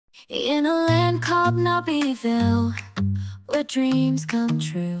In a land called Nobbyville, where dreams come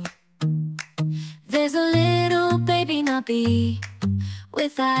true, there's a little baby Nobby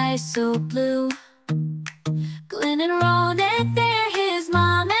with eyes so blue. Glenn and Ronan, they're his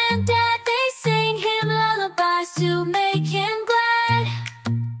mom and dad. They sing him lullabies to make him glad.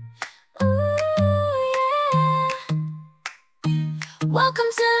 Ooh, yeah. Welcome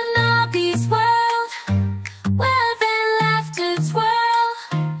to Nobby's world, where love and laughter twirl.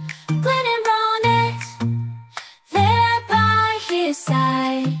 Glenn and Ronan, they're by his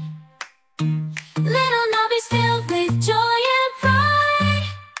side. Little Nobby's filled with joy and pride.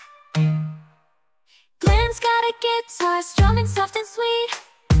 Glenn's got a guitar strumming soft and sweet.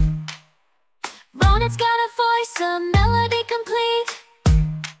 Ronan's got a voice, a melody complete.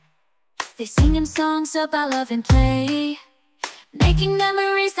 They sing him songs about love and play, making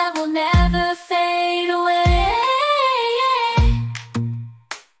memories that will never fade away.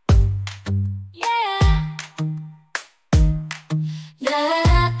 Yeah. La la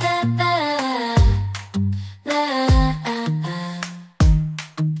la la la la la.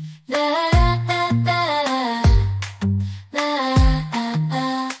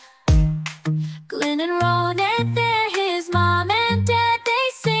 Glenn and Ronan, they're his mom and dad. They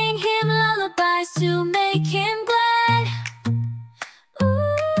sing him lullabies to make him glad.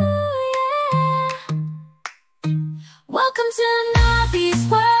 Ooh, yeah. Welcome to Nobby's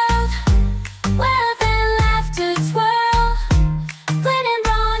world, where love and laughter twirl. Glenn and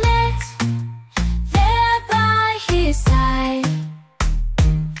Ronan, they're by his side.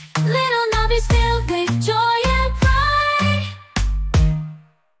 Little Nobby's filled with joy and pride.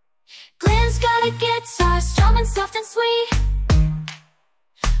 Glenn's got a guitar strumming soft and sweet.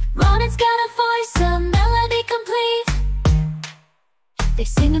 Ronan's got a voice, a melody complete. They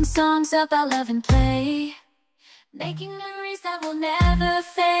sing him songs about love and play, making memories that will never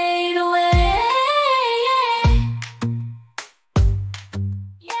fade.